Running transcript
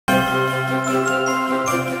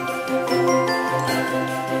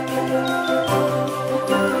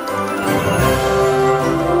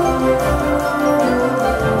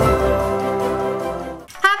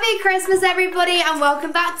Christmas everybody and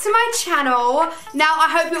welcome back to my channel. Now I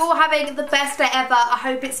hope you're all having the best day ever. I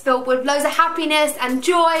hope it's filled with loads of happiness and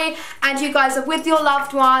joy and you guys are with your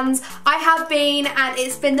loved ones. I have been and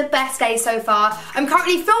it's been the best day so far. I'm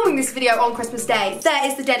currently filming this video on Christmas Day. There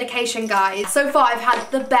is the dedication, guys. So far I've had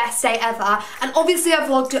the best day ever and obviously I've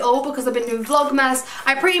vlogged it all because I've been doing Vlogmas.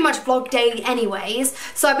 I pretty much vlog daily anyways.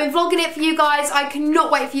 So I've been vlogging it for you guys. I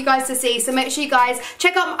cannot wait for you guys to see. So make sure you guys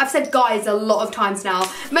check out, I've said guys a lot of times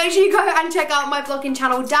now. Make sure you go and check out my vlogging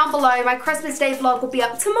channel down below. My Christmas Day vlog will be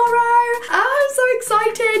up tomorrow. I'm so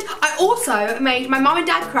excited. I also made my mum and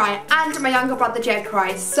dad cry and my younger brother Jed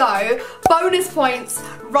cry. So bonus points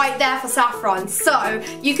right there for Saffron. So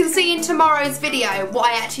you can see in tomorrow's video what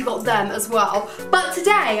I actually got them as well. But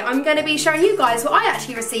today I'm going to be showing you guys what I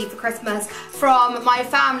actually received for Christmas from my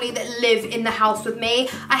family that live in the house with me.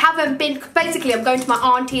 I haven't been, basically I'm going to my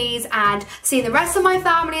auntie's and seeing the rest of my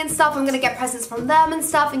family and stuff. I'm going to get presents from them and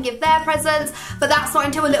stuff and give their presents, but that's not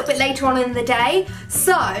until a little bit later on in the day.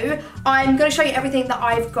 So I'm going to show you everything that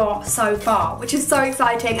I've got so far, which is so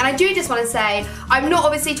exciting. And I do just want to say, I'm not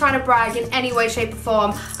obviously trying to brag in any way, shape or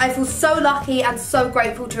form. I feel so lucky and so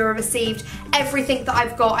grateful to have received everything that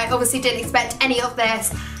I've got. I obviously didn't expect any of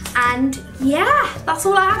this. And yeah, that's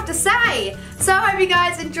all I have to say. So I hope you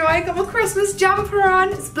guys enjoy. I got my Christmas jumper on.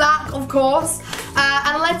 It's black, of course.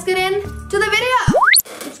 And let's get into the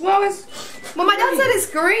video. Well, my dad said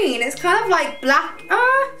it's green. It's kind of like black.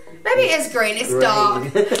 Maybe it is green. It's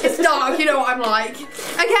dark. It's dark. You know what I'm like.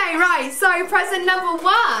 Okay, right. So present number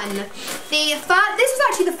one. This was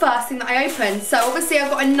actually the first thing that I opened. So obviously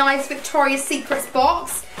I've got a nice Victoria's Secrets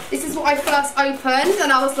box. This is what I first opened,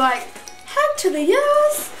 and I was like, head to the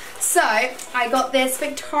yes. So I got this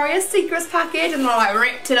Victoria's Secrets package and I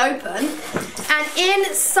ripped it open, and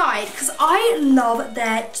inside, because I love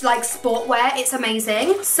their like sport wear, it's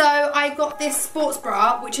amazing. So I got this sports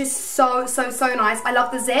bra, which is so nice. I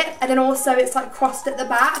love the zip, and then also it's like crossed at the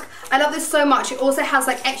back. I love this so much. It also has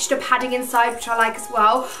like extra padding inside, which I like as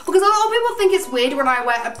well, because a lot of people think it's weird when I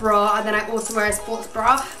wear a bra and then I also wear a sports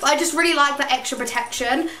bra, but I just really like that extra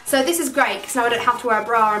protection. So this is great because now I don't have to wear a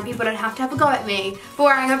bra and people don't have to have a go at me for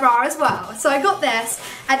wearing a bra as well. So I got this,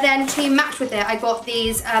 and then to match with it I got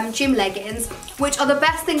these gym leggings, which are the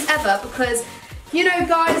best things ever because, you know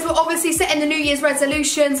guys, we're obviously setting the New Year's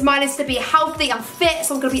resolutions. Mine is to be healthy and fit,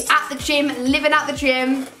 so I'm going to be at the gym, living at the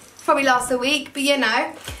gym. Probably last a week, but you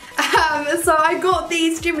know. So I got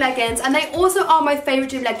these gym leggings, and they also are my favourite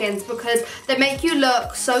gym leggings because they make you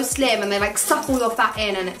look so slim and they like suck all your fat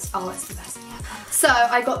in, and it's the best. So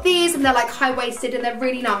I got these, and they're like high-waisted and they're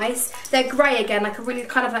really nice. They're grey again, like a really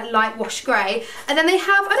kind of like light wash grey. And then they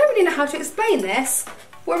have, I don't really know how to explain this.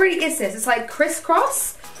 What really is this? It's like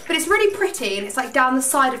crisscross, but it's really pretty and it's like down the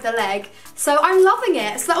side of the leg. So I'm loving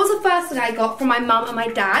it. So that was the first thing I got from my mum and my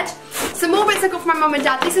dad. Some more bits I got from my mum and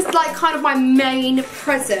dad. This is like kind of my main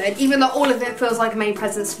present, even though all of it feels like main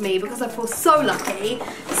presents for me because I feel so lucky.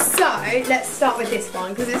 So let's start with this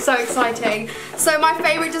one because it's so exciting. So my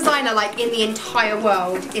favourite designer like in the entire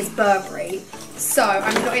world is Burberry. So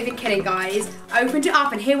I'm not even kidding, guys. I opened it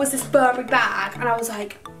up and here was this Burberry bag and I was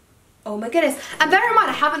like, oh my goodness. And bear in mind,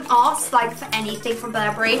 I haven't asked like for anything from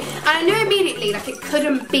Burberry, and I knew immediately like it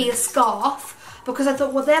couldn't be a scarf because I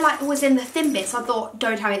thought, well, they're like always in the thin bits. I thought,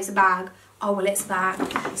 don't tell me it's a bag. Oh well, it's a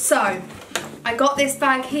bag. So I got this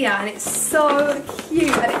bag here and it's so cute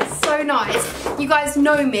and it's so nice. You guys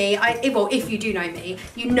know me, well, if you do know me,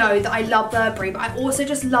 you know that I love Burberry, but I also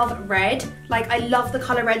just love red. Like, I love the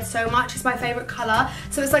colour red so much. It's my favourite colour.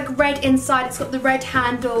 So it's like red inside, it's got the red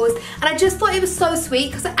handles, and I just thought it was so sweet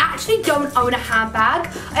because I actually don't own a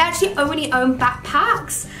handbag. I actually only own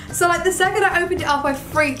backpacks. So like the second I opened it up, I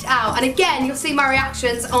freaked out. And again, you'll see my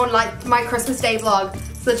reactions on like my Christmas Day vlog.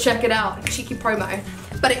 So check it out, cheeky promo.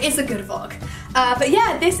 But it is a good vlog. But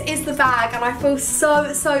yeah, this is the bag and I feel so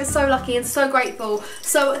lucky and so grateful.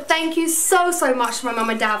 So thank you so much to my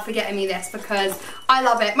mum and dad for getting me this because I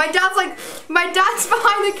love it. My dad's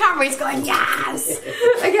behind the camera, he's going, yes!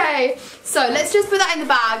 Okay, so let's just put that in the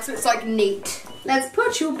bag so it's like neat. Let's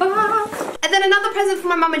put you back. And then another present from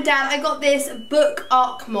my mum and dad, I got this book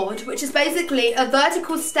arc mod, which is basically a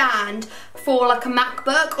vertical stand for like a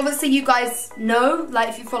MacBook. Obviously you guys know, like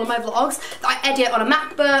if you follow my vlogs, that I edit on a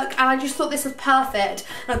MacBook, and I just thought this was perfect.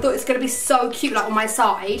 And I thought it's gonna be so cute like on my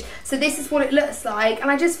side. So this is what it looks like, and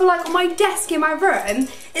I just feel like on my desk in my room,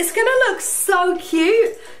 it's gonna look so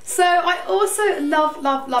cute. So I also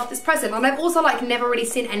love this present, and I've also like never really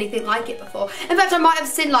seen anything like it before. In fact, I might have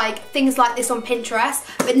seen like things like this on Pinterest,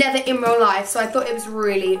 but never in real life. So I thought it was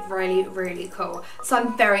really, really, really cool. So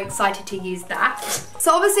I'm very excited to use that.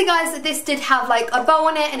 So obviously guys, this did have like a bow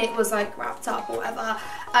on it and it was like wrapped up or whatever.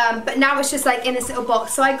 But now it's just like in this little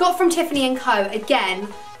box. So I got from Tiffany & Co. Again,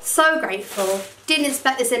 so grateful. Didn't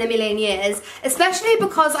expect this in a million years, especially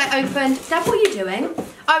because I opened, Dad, what are you doing?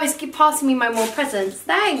 Oh, he's passing me my more presents.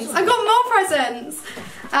 Thanks, I got more presents.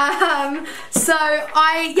 So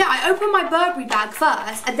I opened my Burberry bag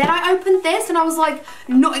first, and then I opened this, and I was like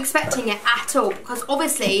not expecting it at all, because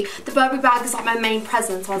obviously the Burberry bag is like my main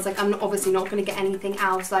present. So I was like, I'm obviously not going to get anything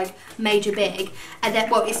else like major big. And then,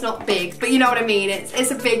 well, it's not big, but you know what I mean.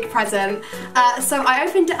 It's a big present. So I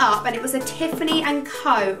opened it up, and it was a Tiffany &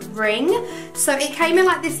 Co. ring. So it came in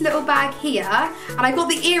like this little bag here, and I got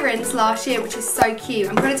the earrings last year, which is so cute.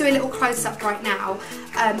 I'm going to do a little close up right now,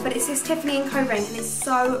 but it says Tiffany & Co. ring, and it's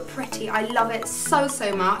so pretty. I love it so,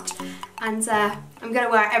 so much, and I'm going to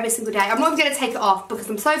wear it every single day. I'm not going to take it off because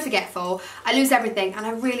I'm so forgetful. I lose everything, and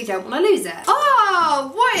I really don't want to lose it.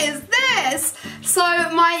 Oh, what is this? So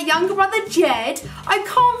my younger brother Jed, I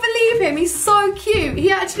can't believe him. He's so cute.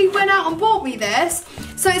 He actually went out and bought me this.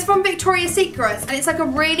 So it's from Victoria's Secret, and it's like a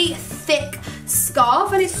really thick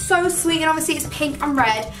scarf, and it's so sweet, and obviously it's pink and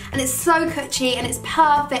red, and it's so cutchy, and it's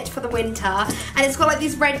perfect for the winter, and it's got like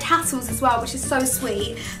these red tassels as well, which is so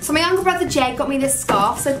sweet. So my younger brother Jed got me this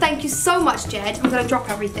scarf, so thank you so much, Jed. I'm gonna drop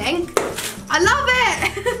everything. I love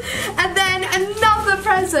it. And then another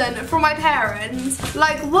present from my parents.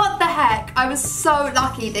 Like, what the heck? I was so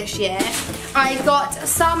lucky this year. I got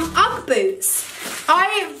some Ugg boots.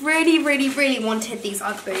 I really, really, really wanted these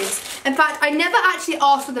Ugg boots. In fact, I never actually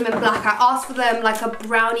asked for them in black. I asked for them like a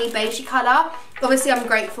brownie beigey colour. Obviously, I'm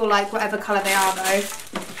grateful like whatever colour they are though.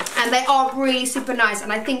 And they are really super nice,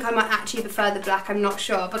 and I think I might actually prefer the black, I'm not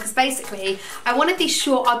sure, because basically I wanted these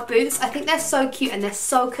short Ugg boots. I think they're so cute and they're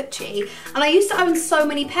so cutchy, and I used to own so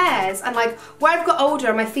many pairs, and like where I've got older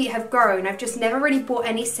and my feet have grown, I've just never really bought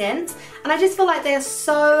any since, and I just feel like they're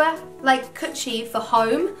so like cutchy for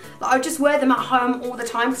home. Like I would just wear them at home all the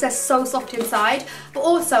time because they're so soft inside, but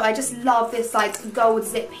also I just love this like gold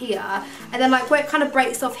zip here, and then like where it kind of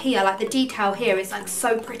breaks off here, like the detail here is like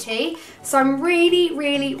so pretty. So I'm really,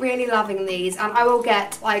 really, really loving these, and I will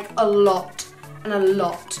get like a lot and a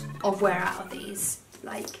lot of wear out of these.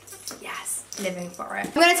 Like, yes, living for it.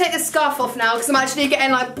 I'm gonna take the scarf off now because I'm actually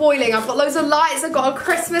getting like boiling. I've got loads of lights, I've got a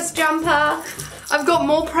Christmas jumper, I've got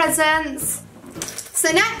more presents.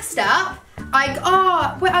 So next up,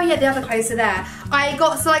 oh yeah, the other clothes are there. I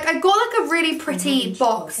got like a really pretty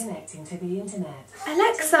box. Connecting to the internet.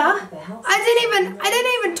 Alexa? I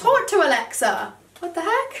didn't even talk to Alexa. What the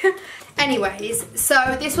heck? Anyways, so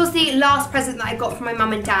this was the last present that I got from my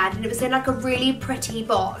mum and dad, and it was in like a really pretty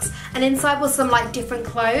box, and inside was some like different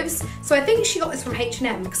clothes. So I think she got this from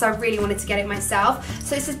H&M because I really wanted to get it myself.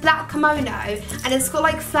 So it's this black kimono, and it's got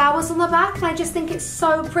like flowers on the back, and I just think it's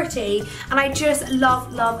so pretty, and I just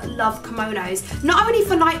love, love, love kimonos. Not only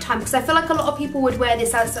for nighttime, because I feel like a lot of people would wear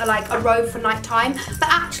this as like a robe for nighttime, but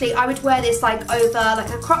actually I would wear this like over like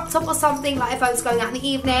a crop top or something, like if I was going out in the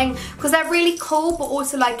evening, because they're really cool. But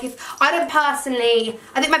also like if I don't personally,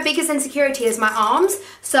 I think my biggest insecurity is my arms,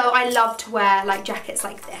 so I love to wear like jackets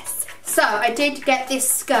like this. So I did get this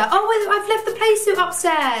skirt. Oh wait, I've left the play suit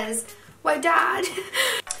upstairs. Whoa, Dad.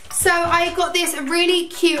 So I got this really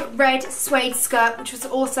cute red suede skirt, which was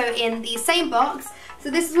also in the same box. So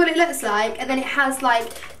this is what it looks like, and then it has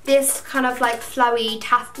like this kind of like flowy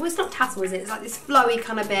tassel. Well, it's not tassel, is it? It's like this flowy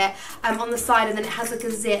kind of bit on the side, and then it has like a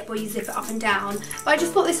zip where you zip it up and down. But I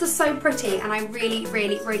just thought this was so pretty, and I really,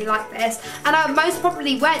 really, really like this. And I would most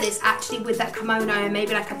probably wear this actually with that kimono and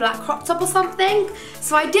maybe like a black crop top or something.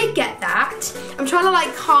 So I did get that. I'm trying to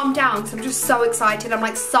like calm down because I'm just so excited. I'm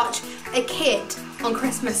like such a kid on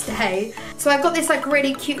Christmas Day. So I got this like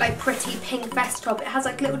really cute, like pretty pink vest top. It has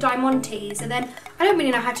like little diamantes, and then I don't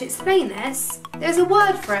really know how to explain this. There's a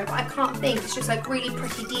word for it, but I can't think. It's just like really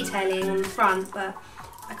pretty detailing on the front, but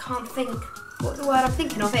I can't think what the word I'm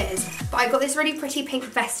thinking of is. But I got this really pretty pink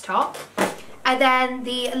vest top. And then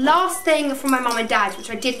the last thing from my mum and dad,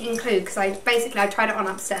 which I didn't include because I tried it on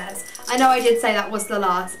upstairs. I know I did say that was the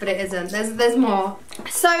last, but it isn't. There's more.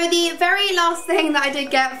 So the very last thing that I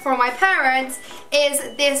did get from my parents is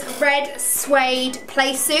this red suede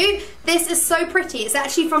play suit. This is so pretty. It's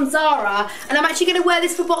actually from Zara, and I'm actually going to wear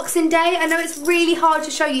this for Boxing Day. I know it's really hard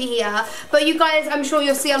to show you here, but you guys, I'm sure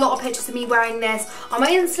you'll see a lot of pictures of me wearing this on my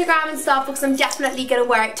Instagram and stuff, because I'm definitely going to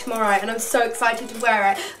wear it tomorrow, and I'm so excited to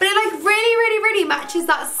wear it. But it like really matches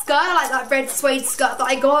that skirt, like that red suede skirt that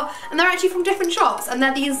I got, and they're actually from different shops, and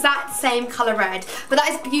they're the exact same colour red. But that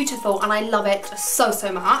is beautiful and I love it so,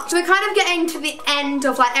 so much. So we're kind of getting to the end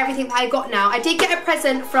of like everything that I got now. I did get a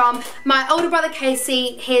present from my older brother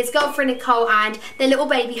Casey, his girlfriend Nicole, and their little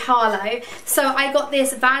baby Harlow. So I got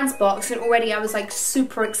this Vans box and already I was like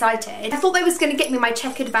super excited. I thought they was going to get me my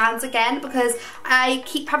checkered Vans again because I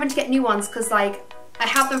keep having to get new ones because like I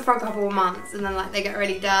have them for a couple of months and then like they get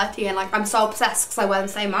really dirty and like I'm so obsessed because I wear them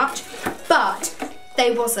so much. But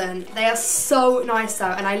they wasn't. They are so nice though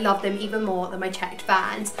and I love them even more than my checked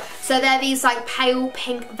Vans. So they're these like pale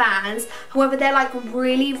pink Vans. However, they're like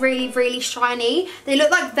really, really, really shiny. They look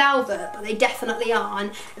like velvet, but they definitely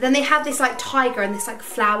aren't. And then they have this like tiger and this like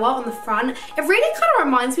flower on the front. It really kind of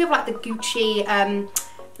reminds me of like the Gucci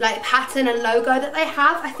like pattern and logo that they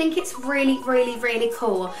have. I think it's really, really, really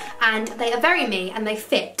cool. And they are very me and they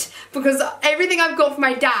fit. Because everything I've got for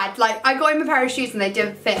my dad, like I got him a pair of shoes and they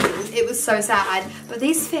didn't fit. It was so sad. But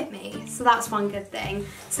these fit me, so that's one good thing.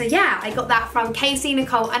 So yeah, I got that from Casey,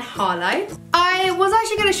 Nicole and Harlow. I was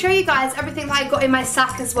actually going to show you guys everything that I got in my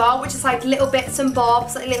sack as well, which is like little bits and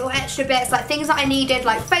bobs, like little extra bits, like things that I needed,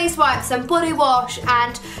 like face wipes and body wash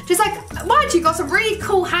and just like, mind you, got some really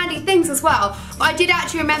cool handy things as well. But I did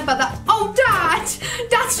actually remember that, oh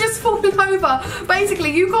Dad's just falling over.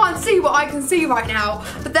 Basically, you can't see what I can see right now,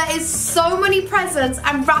 but there is so many presents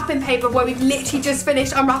and wrapping paper where we've literally just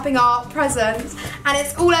finished unwrapping our presents and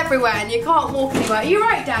it's all everywhere and you can't walk anywhere. Are you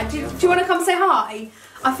right, Dad? Do you want to come say hi?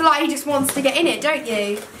 I feel like he just wants to get in it, don't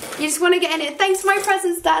you? You just want to get in it. Thanks for my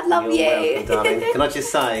presents, Dad. Love you. You're welcome, darling. Can I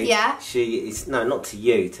just say? Yeah? She is, no, not to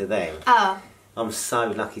you, to them. Oh. I'm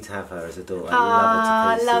so lucky to have her as a daughter.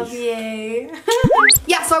 I love her to pieces. I love you.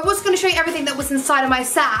 Yeah, so I was going to show you everything that was inside of my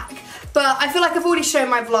sack, but I feel like I've already shown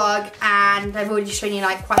my vlog and I've already shown you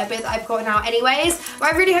like quite a bit that I've gotten out anyways.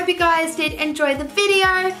 But I really hope you guys did enjoy the video.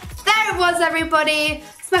 There it was, everybody.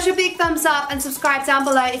 Smash a big thumbs up and subscribe down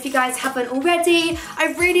below if you guys haven't already.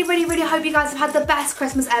 I really, really, really hope you guys have had the best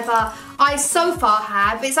Christmas ever. I so far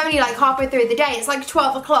have. It's only like halfway through the day. It's like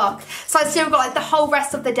 12 o'clock. So I've still got like the whole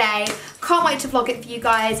rest of the day. Can't wait to vlog it for you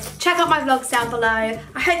guys. Check out my vlogs down below.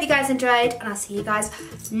 I hope you guys enjoyed and I'll see you guys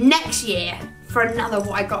next year for another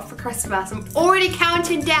what I got for Christmas. I'm already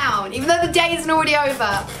counting down, even though the day isn't already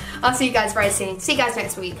over. I'll see you guys very soon. See you guys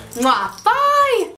next week. Mwah. Bye.